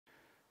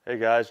Hey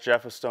guys,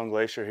 Jeff with Stone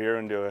Glacier here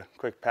and do a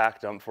quick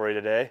pack dump for you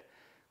today.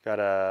 Got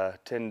a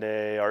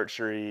 10-day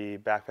archery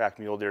backpack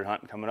mule deer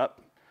hunt coming up.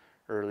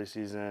 Early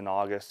season,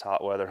 August,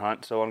 hot weather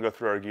hunt. So I want to go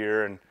through our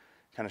gear and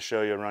kind of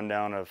show you a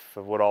rundown of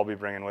what I'll be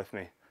bringing with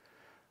me.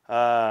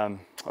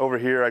 Over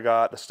here I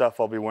got the stuff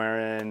I'll be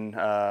wearing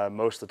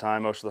most of the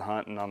time, most of the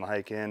hunt and on the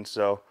hike in.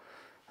 So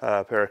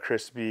a pair of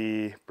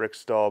crispy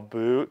Brickstall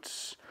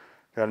boots.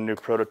 Got a new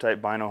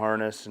prototype bino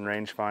harness and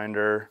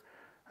rangefinder.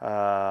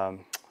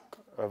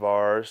 Of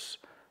ours,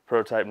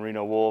 prototype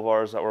merino wool of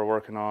ours that we're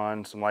working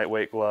on, some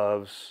lightweight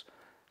gloves,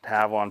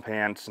 Havlon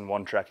pants, and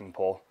one trekking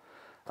pole.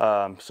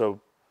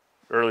 So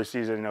early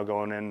season,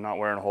 going in, not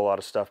wearing a whole lot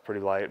of stuff, pretty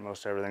light.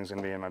 Most everything's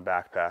gonna be in my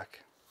backpack.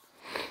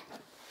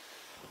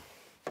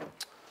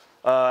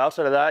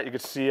 Outside of that, you can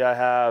see I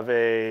have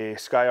a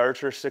Sky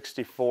Archer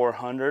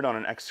 6400 on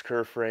an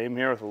X-Curve frame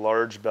here with a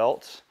large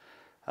belt.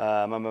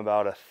 I'm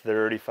about a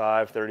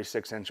 35,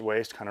 36 inch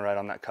waist, kind of right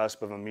on that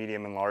cusp of a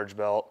medium and large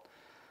belt.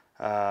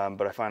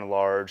 But I find a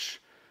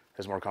large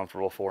is more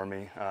comfortable for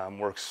me.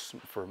 Works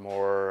for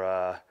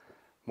more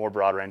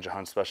broad range of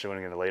hunts, especially when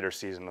you get into later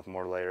season with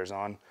more layers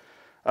on.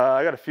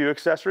 I got a few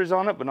accessories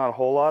on it, but not a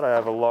whole lot. I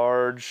have a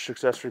large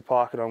accessory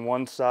pocket on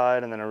one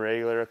side and then a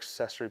regular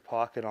accessory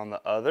pocket on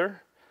the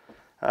other.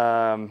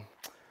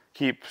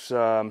 Keep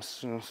some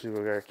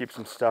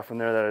stuff in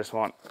there that I just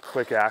want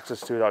quick access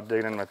to without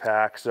digging in my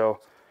pack. So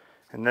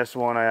in this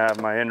one I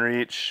have my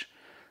inReach.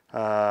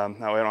 That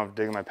way I don't have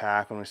to dig in my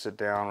pack when we sit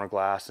down, we're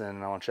glassing,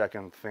 and I want to check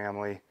in with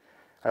family.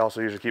 I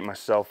also usually keep my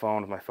cell phone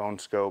with my phone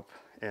scope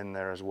in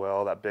there as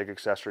well. That big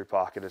accessory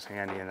pocket is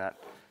handy in that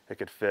it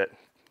could fit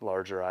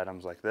larger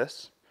items like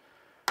this.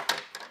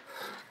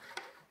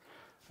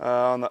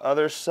 On the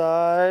other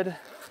side,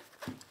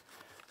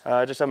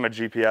 I just have my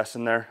GPS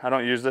in there. I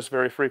don't use this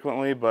very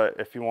frequently, but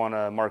if you want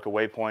to mark a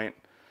waypoint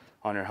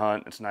on your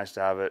hunt, it's nice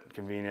to have it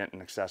convenient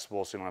and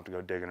accessible so you don't have to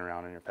go digging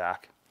around in your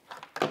pack.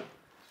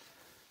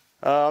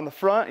 On the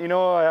front,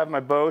 I have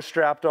my bow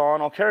strapped on.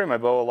 I'll carry my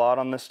bow a lot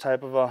on this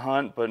type of a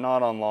hunt, but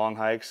not on long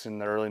hikes in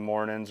the early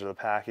mornings or the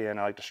pack in.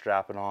 I like to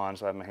strap it on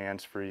so I have my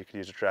hands free. You could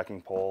use a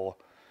trekking pole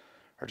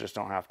or just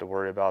don't have to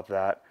worry about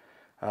that.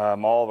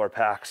 All of our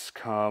packs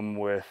come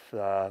with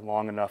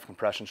long enough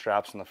compression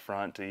straps in the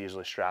front to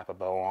easily strap a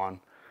bow on.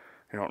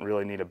 You don't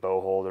really need a bow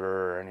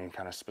holder or any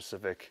kind of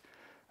specific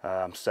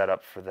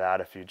setup for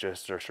that if you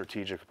just are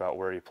strategic about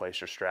where you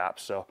place your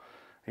straps. So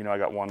I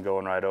got one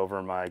going right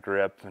over my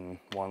grip and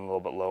one a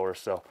little bit lower,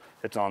 so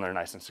it's on there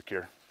nice and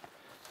secure.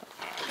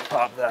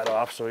 Pop that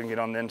off so we can get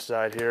on the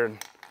inside here and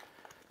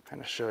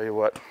kind of show you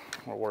what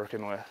we're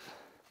working with.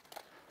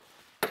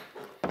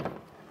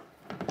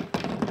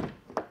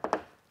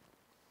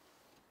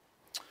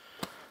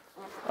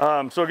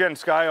 So again,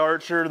 Sky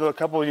Archer, the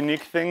couple of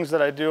unique things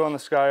that I do on the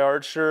Sky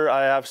Archer,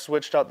 I have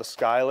switched out the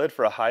sky lid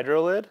for a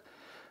hydro lid.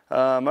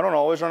 I don't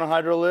always run a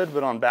hydro lid,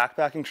 but on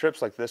backpacking trips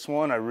like this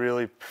one, I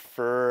really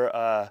prefer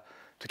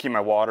to keep my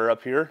water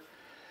up here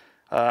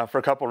for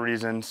a couple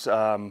reasons.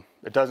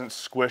 It doesn't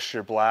squish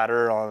your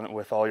bladder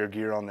with all your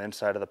gear on the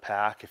inside of the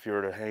pack if you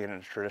were to hang it in a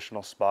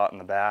traditional spot in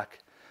the back.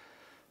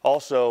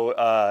 Also,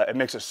 it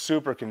makes it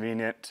super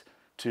convenient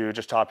to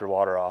just top your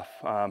water off.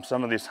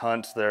 Some of these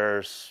hunts,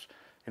 there's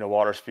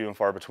water's few and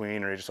far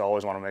between, or you just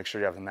always want to make sure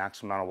you have the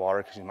maximum amount of water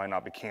because you might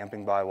not be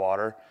camping by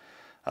water.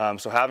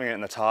 So having it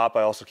in the top,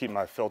 I also keep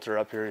my filter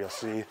up here, you'll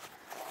see.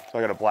 So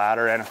I got a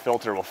bladder and a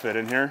filter will fit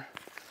in here.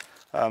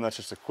 That's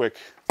just a quick,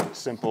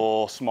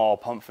 simple, small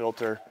pump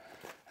filter.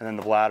 And then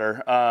the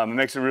bladder. It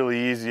makes it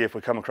really easy if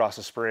we come across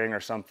a spring or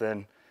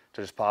something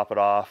to just pop it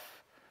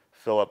off,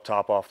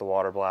 top off the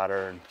water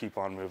bladder and keep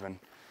on moving.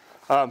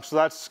 So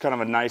that's kind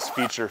of a nice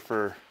feature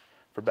for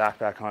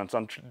backpack hunts.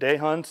 On day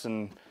hunts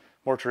and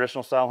more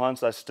traditional style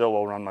hunts, I still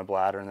will run my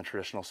bladder in the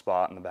traditional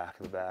spot in the back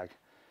of the bag.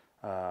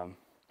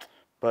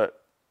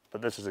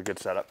 But this is a good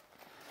setup.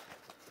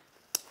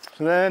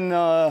 So then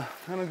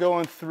kind of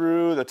going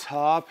through the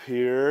top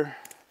here.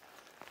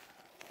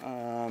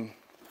 So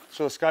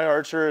the Sky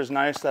Archer is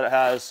nice that it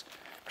has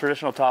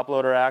traditional top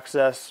loader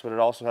access, but it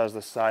also has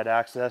the side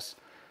access.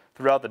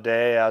 Throughout the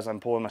day, as I'm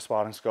pulling my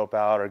spotting scope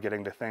out or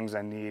getting to things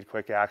I need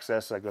quick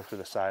access, I go through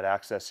the side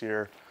access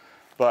here.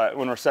 But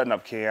when we're setting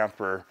up camp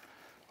or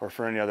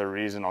for any other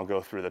reason, I'll go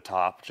through the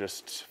top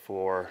just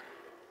for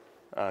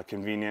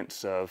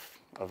convenience of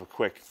a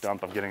quick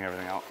dump of getting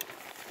everything out.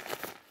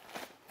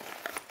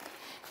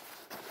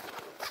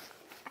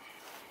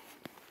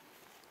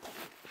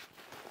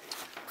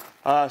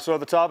 So at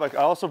the top, I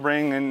also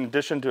bring, in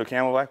addition to a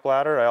Camelback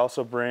bladder, I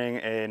also bring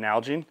a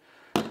Nalgene.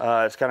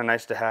 It's kind of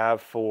nice to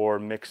have for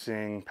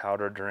mixing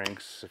powdered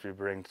drinks, if you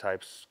bring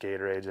types,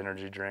 Gatorades,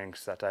 energy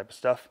drinks, that type of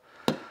stuff.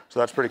 So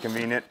that's pretty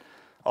convenient.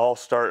 I'll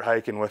start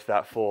hiking with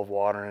that full of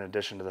water in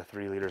addition to the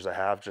 3 liters I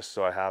have, just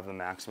so I have the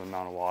maximum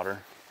amount of water.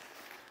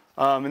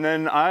 And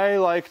then I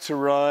like to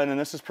run, and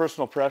this is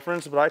personal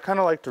preference, but I kind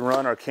of like to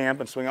run our camp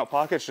and swing out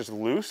pockets just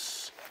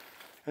loose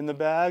in the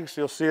bag.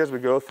 So you'll see as we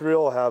go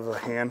through, I'll have a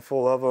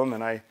handful of them,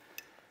 and I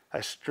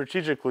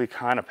strategically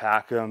kind of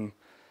pack them,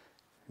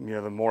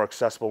 the more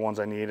accessible ones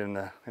I need in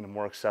a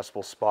more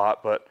accessible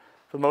spot. But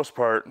for the most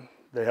part,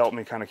 they help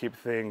me kind of keep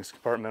things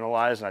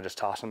compartmentalized, and I just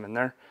toss them in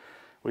there.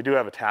 We do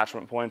have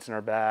attachment points in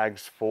our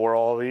bags for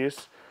all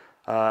these.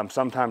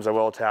 Sometimes I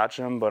will attach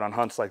them, but on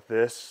hunts like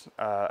this,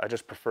 I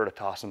just prefer to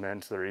toss them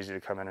in so they're easy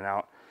to come in and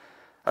out.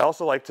 I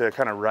also like to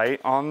kind of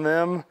write on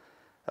them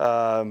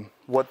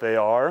what they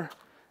are.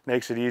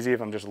 Makes it easy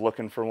if I'm just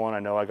looking for one. I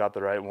know I got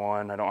the right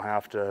one. I don't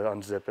have to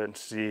unzip it and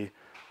see.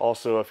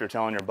 Also, if you're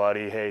telling your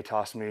buddy, hey,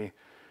 toss me,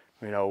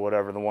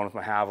 whatever, the one with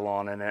my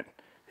Havalon in it,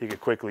 he could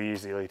quickly,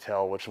 easily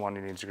tell which one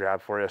he needs to grab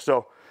for you.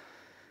 So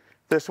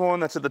this one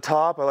that's at the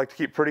top, I like to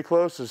keep pretty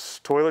close, is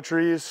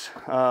toiletries,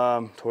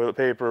 toilet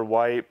paper,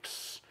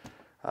 wipes,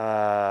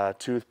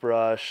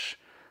 toothbrush.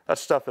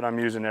 That's stuff that I'm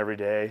using every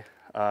day.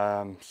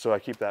 So I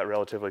keep that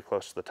relatively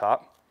close to the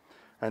top.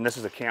 And this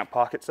is a camp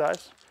pocket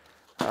size.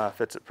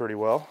 Fits it pretty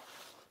well.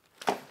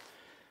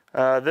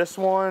 This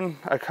one,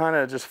 I kind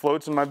of just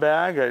floats in my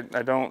bag.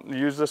 I don't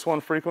use this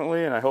one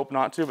frequently, and I hope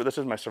not to, but this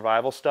is my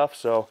survival stuff.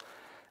 So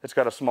it's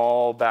got a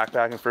small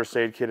backpack and first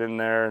aid kit in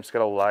there. It's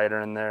got a lighter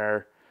in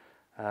there,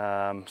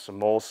 some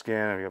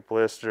moleskin, we got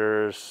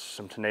blisters,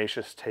 some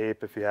tenacious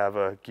tape if you have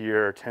a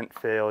gear or tent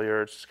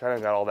failure. It's kind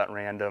of got all that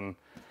random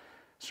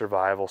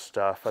survival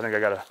stuff. I think I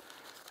got a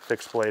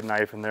fixed blade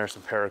knife in there,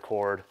 some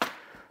paracord.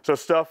 So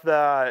stuff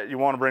that you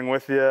want to bring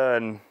with you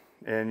and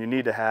you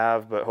need to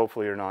have, but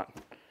hopefully you're not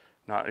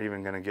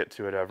even going to get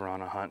to it ever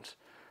on a hunt.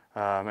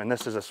 And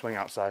this is a swing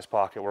out size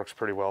pocket, works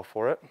pretty well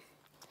for it.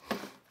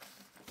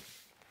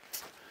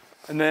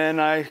 And then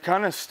I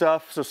kind of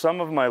stuff, so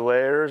some of my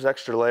layers,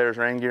 extra layers,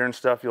 rain gear and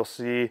stuff, you'll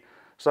see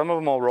some of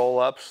them I'll roll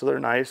up so they're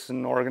nice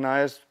and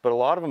organized, but a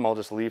lot of them I'll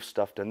just leave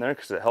stuffed in there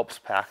because it helps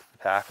pack the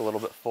pack a little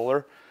bit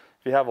fuller.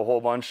 If you have a whole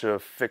bunch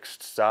of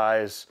fixed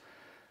size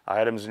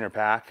items in your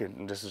pack,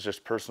 and this is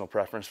just personal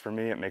preference for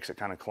me, it makes it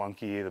kind of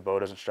clunky, the bow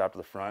doesn't strap to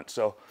the front.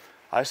 So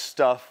I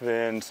stuff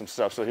in some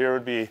stuff. So here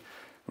would be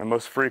my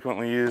most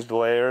frequently used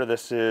layer.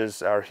 This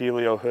is our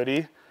Helio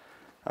hoodie.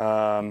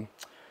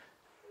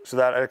 So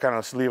that I kind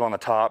of leave on the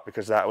top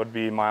because that would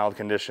be mild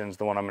conditions,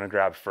 the one I'm going to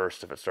grab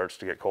first if it starts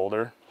to get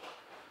colder.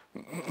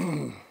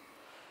 And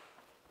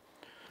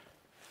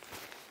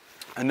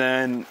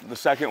then the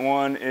second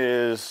one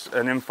is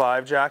an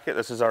M5 jacket.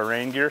 This is our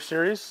rain gear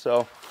series.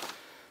 So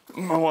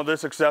I want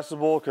this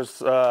accessible because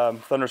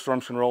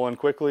thunderstorms can roll in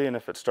quickly, and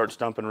if it starts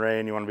dumping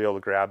rain, you want to be able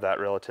to grab that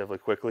relatively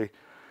quickly.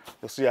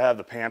 You'll see I have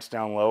the pants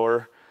down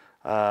lower.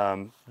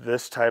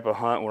 This type of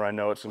hunt where I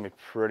know it's going to be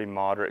pretty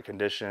moderate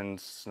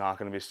conditions, it's not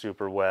going to be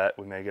super wet,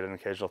 we may get an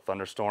occasional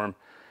thunderstorm.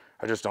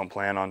 I just don't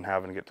plan on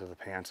having to get to the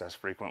pants as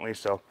frequently,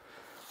 so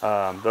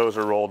those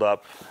are rolled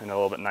up in a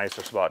little bit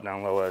nicer spot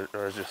down low,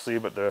 as you'll see,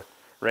 but the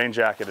rain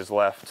jacket is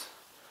left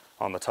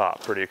on the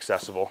top, pretty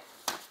accessible.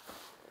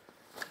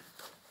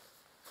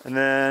 And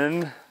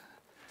then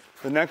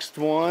the next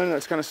one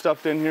that's kind of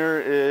stuffed in here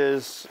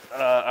is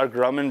a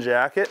Grumman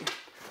jacket.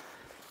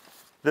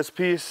 This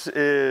piece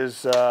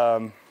is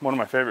one of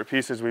my favorite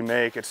pieces we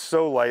make. It's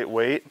so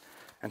lightweight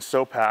and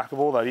so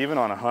packable that even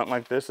on a hunt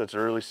like this that's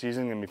early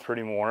season and be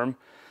pretty warm,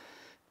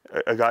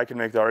 a guy can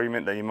make the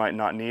argument that you might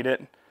not need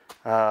it,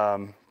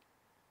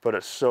 but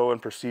it's so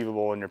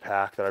imperceivable in your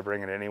pack that I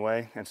bring it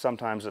anyway. And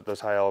sometimes at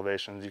those high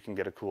elevations you can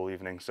get a cool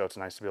evening, so it's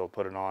nice to be able to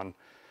put it on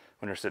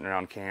when you're sitting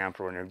around camp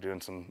or when you're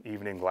doing some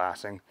evening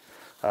glassing.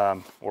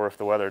 Or if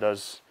the weather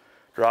does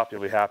drop,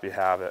 you'll be happy to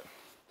have it.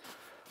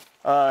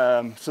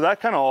 So that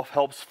kind of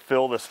helps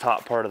fill this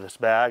top part of this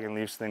bag and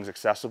leaves things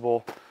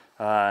accessible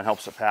and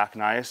helps it pack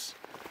nice.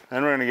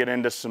 Then we're going to get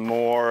into some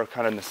more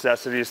kind of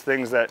necessities,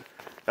 things that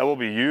we'll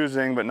be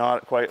using but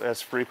not quite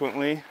as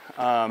frequently.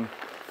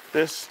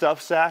 This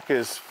stuff sack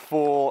is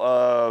full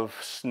of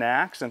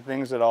snacks and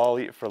things that I'll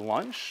eat for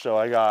lunch. So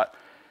I got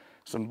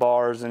some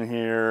bars in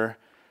here,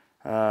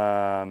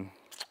 some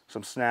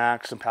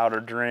snacks, some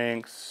powdered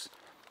drinks,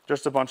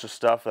 just a bunch of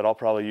stuff that I'll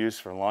probably use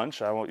for lunch.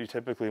 You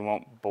typically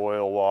won't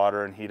boil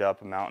water and heat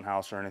up a mountain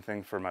house or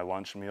anything for my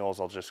lunch meals.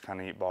 I'll just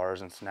kind of eat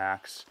bars and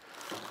snacks.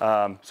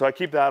 So I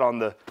keep that on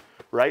the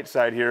right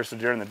side here, so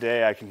during the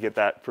day I can get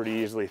that pretty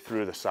easily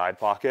through the side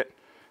pocket.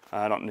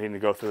 I don't need to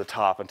go through the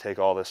top and take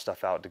all this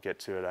stuff out to get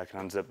to it. I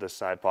can unzip this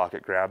side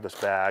pocket, grab this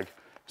bag,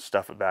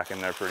 stuff it back in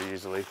there pretty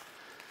easily.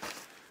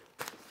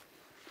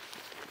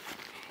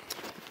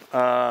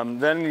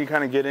 Then you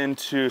kind of get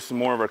into some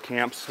more of our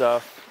camp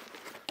stuff.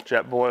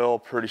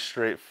 Jetboil, pretty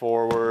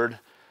straightforward.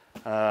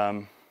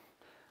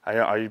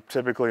 I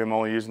typically am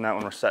only using that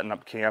when we're setting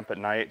up camp at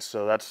night,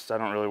 so I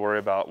don't really worry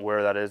about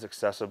where that is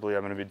accessibly.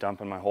 I'm going to be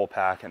dumping my whole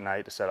pack at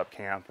night to set up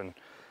camp, and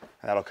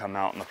that'll come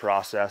out in the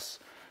process.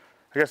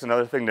 I guess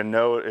another thing to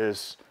note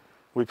is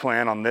we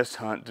plan on this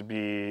hunt to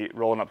be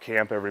rolling up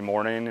camp every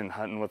morning and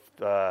hunting with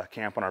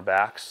camp on our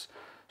backs.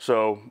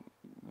 So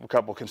a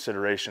couple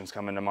considerations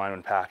come into mind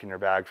when packing your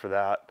bag for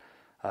that.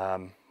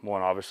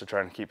 One, obviously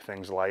trying to keep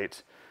things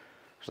light.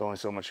 There's only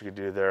so much you could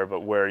do there, but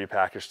where you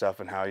pack your stuff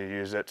and how you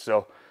use it.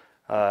 So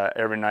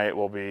every night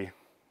we'll be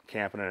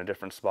camping in a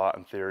different spot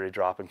in theory,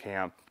 dropping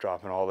camp,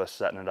 dropping all this,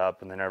 setting it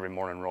up, and then every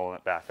morning rolling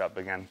it back up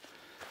again.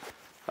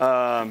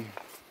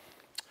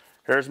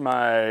 Here's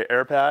my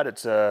air pad.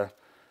 It's a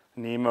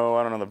Nemo,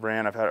 I don't know the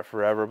brand, I've had it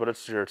forever, but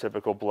it's your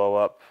typical blow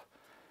up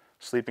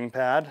sleeping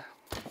pad.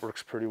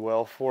 Works pretty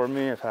well for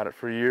me. I've had it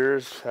for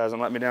years,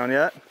 hasn't let me down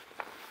yet.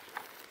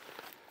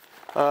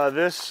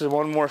 This is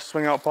one more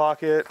swing out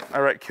pocket.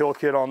 I write kill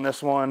kit on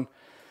this one.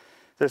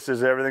 This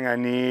is everything I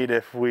need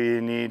if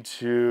we need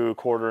to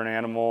quarter an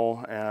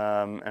animal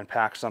and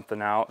pack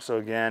something out. So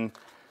again,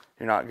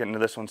 you're not getting to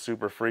this one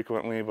super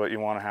frequently, but you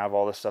want to have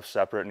all this stuff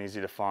separate and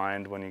easy to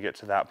find when you get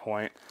to that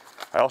point.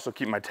 I also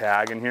keep my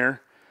tag in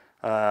here.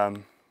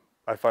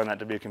 I find that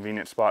to be a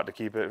convenient spot to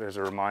keep it as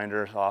a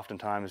reminder.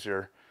 Oftentimes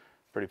you're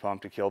pretty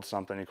pumped you killed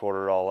something, you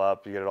quarter it all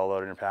up, you get it all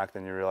loaded in your pack,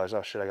 then you realize,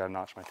 oh shit, I gotta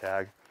notch my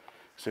tag.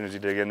 As soon as you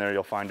dig in there,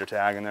 you'll find your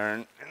tag in there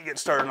and get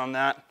started on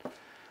that.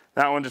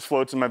 That one just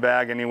floats in my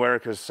bag anywhere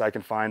because I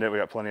can find it. We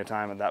got plenty of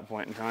time at that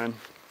point in time.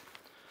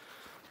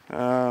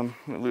 I'm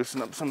gonna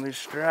loosen up some of these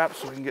straps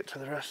so we can get to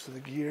the rest of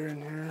the gear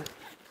in here.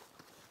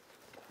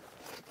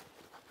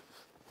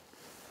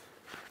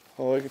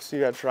 Oh, you can see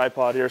I got a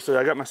tripod here. So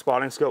I got my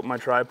spotting scope and my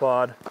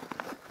tripod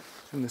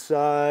in the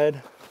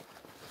side.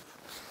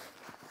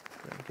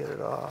 Get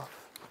it off.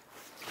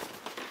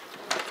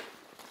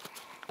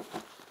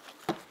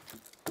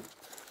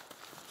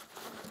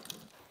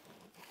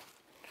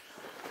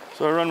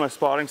 So I run my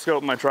spotting scope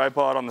and my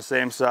tripod on the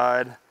same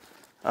side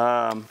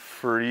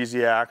for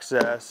easy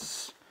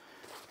access.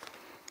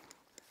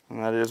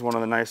 And that is one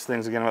of the nice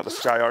things again about the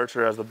Sky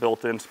Archer, has the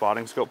built-in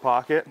spotting scope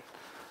pocket.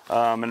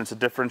 And it's a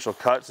differential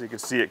cut, so you can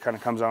see it kind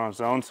of comes out on its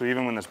own. So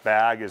even when this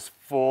bag is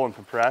full and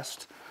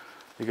compressed,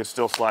 you can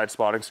still slide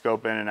spotting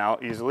scope in and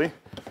out easily,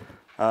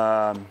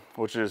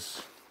 which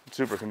is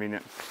super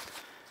convenient.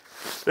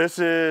 This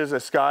is a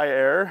Sky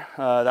Air.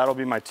 That'll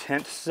be my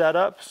tent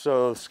setup.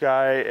 So the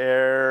Sky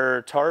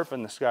Air tarp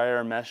and the Sky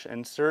Air mesh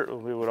insert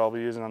we would all be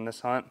using on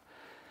this hunt.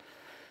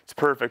 It's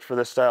perfect for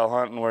this style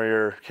hunting where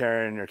you're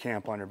carrying your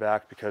camp on your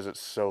back because it's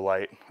so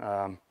light.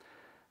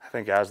 I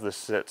think as this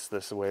sits,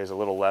 this weighs a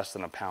little less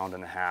than 1.5 pounds.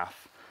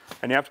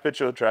 And you have to pitch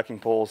it with trekking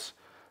poles.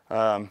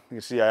 You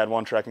can see I had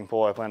one trekking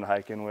pole I plan to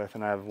hike in with,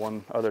 and I have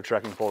one other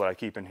trekking pole that I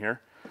keep in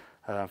here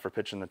for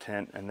pitching the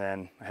tent, and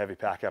then a heavy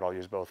pack out, I'll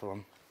use both of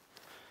them.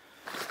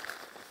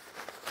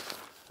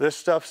 This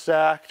stuff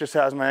sack just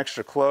has my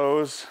extra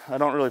clothes. I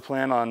don't really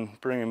plan on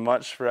bringing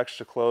much for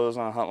extra clothes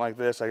on a hunt like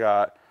this. I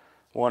got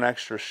one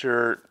extra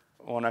shirt,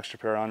 one extra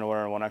pair of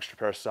underwear, and one extra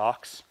pair of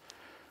socks.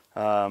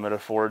 It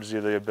affords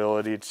you the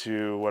ability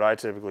to, what I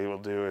typically will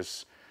do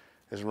is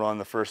run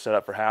the first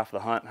setup for half the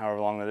hunt, however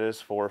long that is,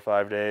 4 or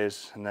 5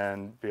 days, and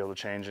then be able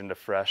to change into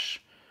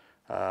fresh,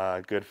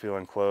 good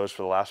feeling clothes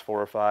for the last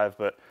 4 or 5.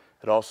 But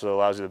it also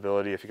allows you the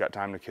ability, if you got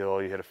time to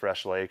kill, you hit a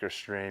fresh lake or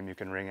stream, you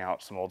can wring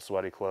out some old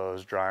sweaty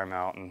clothes, dry them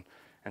out,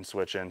 and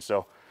switch in.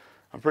 So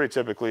I'm pretty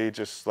typically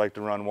just like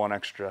to run one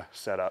extra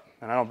setup,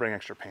 and I don't bring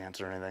extra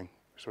pants or anything.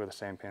 Just wear the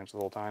same pants the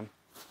whole time.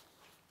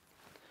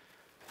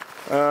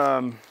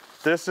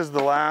 This is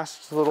the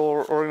last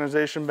little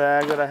organization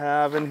bag that I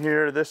have in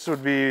here. This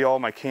would be all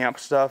my camp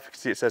stuff. You can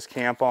see it says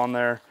camp on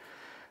there.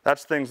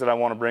 That's things that I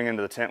want to bring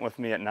into the tent with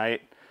me at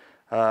night.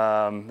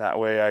 That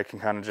way I can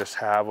kind of just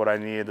have what I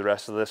need. The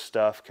rest of this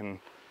stuff can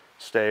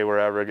stay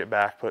wherever I get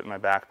back, put in my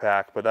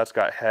backpack. But that's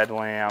got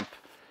headlamp.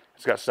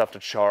 It's got stuff to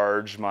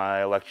charge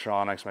my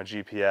electronics, my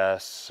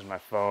GPS, and my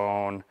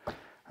phone,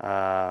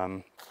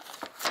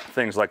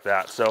 things like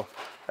that. So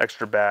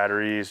extra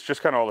batteries,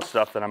 just kind of all the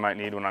stuff that I might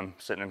need when I'm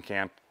sitting in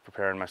camp,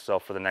 preparing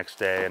myself for the next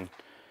day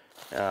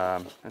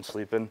and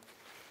sleeping.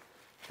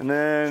 And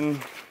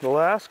then the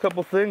last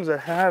couple things I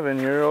have in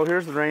here, oh,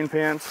 here's the rain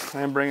pants.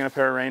 I am bringing a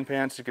pair of rain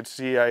pants. You can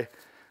see I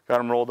got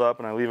them rolled up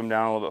and I leave them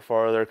down a little bit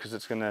farther because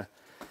it's gonna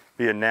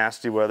be a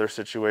nasty weather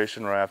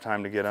situation where I have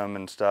time to get them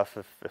and stuff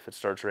if it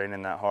starts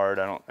raining that hard.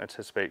 I don't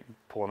anticipate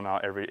pulling them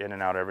out in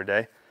and out every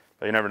day,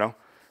 but you never know.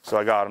 So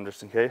I got them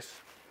just in case.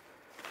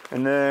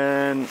 And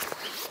then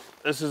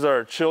this is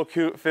our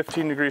Chilkoot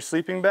 15-degree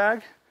sleeping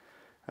bag.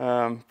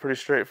 Pretty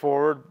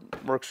straightforward,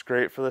 works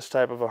great for this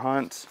type of a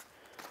hunt.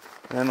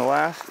 And then the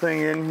last thing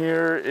in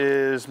here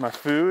is my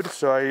food.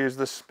 So I use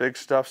this big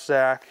stuff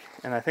sack,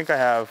 and I think I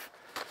have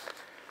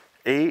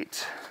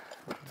 8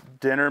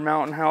 dinner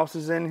mountain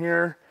houses in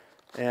here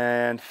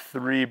and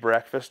 3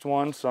 breakfast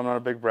ones. So I'm not a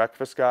big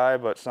breakfast guy,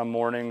 but some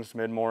mornings,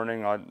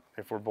 mid-morning,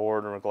 if we're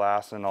bored or we're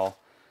glassing, I'll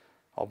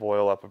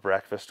boil up a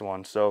breakfast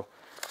one. So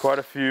quite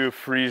a few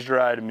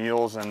freeze-dried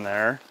meals in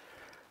there.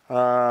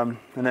 And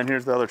then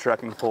here's the other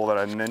trekking pole that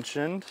I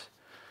mentioned.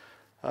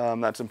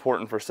 That's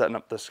important for setting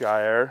up the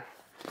Sky Air.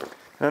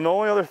 And the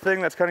only other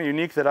thing that's kind of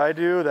unique that I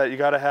do that you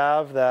got to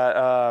have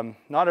that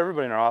not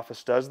everybody in our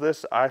office does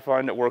this. I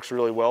find it works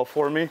really well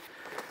for me.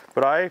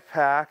 But I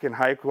pack and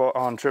hike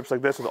on trips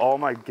like this with all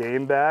my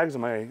game bags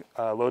and my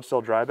load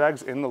cell dry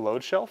bags in the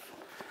load shelf.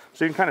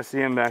 So you can kind of see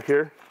them back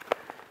here.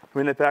 I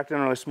mean, they packed in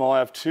really small. I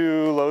have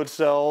 2 load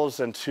cells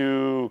and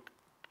 2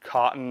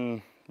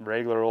 cotton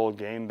regular old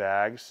game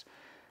bags.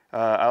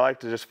 I like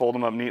to just fold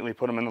them up neatly,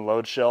 put them in the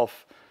load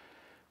shelf.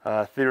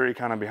 Theory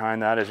kind of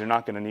behind that is you're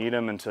not going to need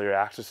them until you're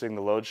accessing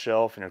the load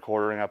shelf and you're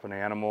quartering up an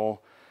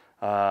animal.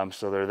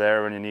 So they're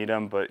there when you need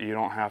them, but you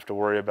don't have to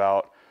worry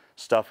about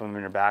stuffing them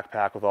in your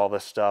backpack with all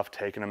this stuff,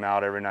 taking them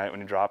out every night when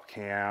you drop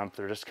camp.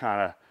 They're just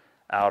kind of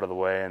out of the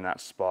way in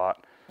that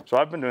spot. So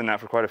I've been doing that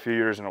for quite a few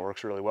years and it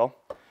works really well.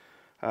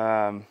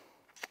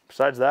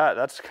 Besides that,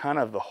 that's kind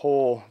of the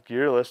whole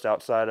gear list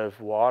outside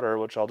of water,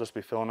 which I'll just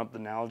be filling up the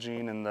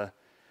Nalgene and the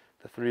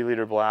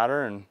 3-liter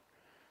bladder and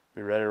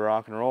be ready to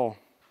rock and roll.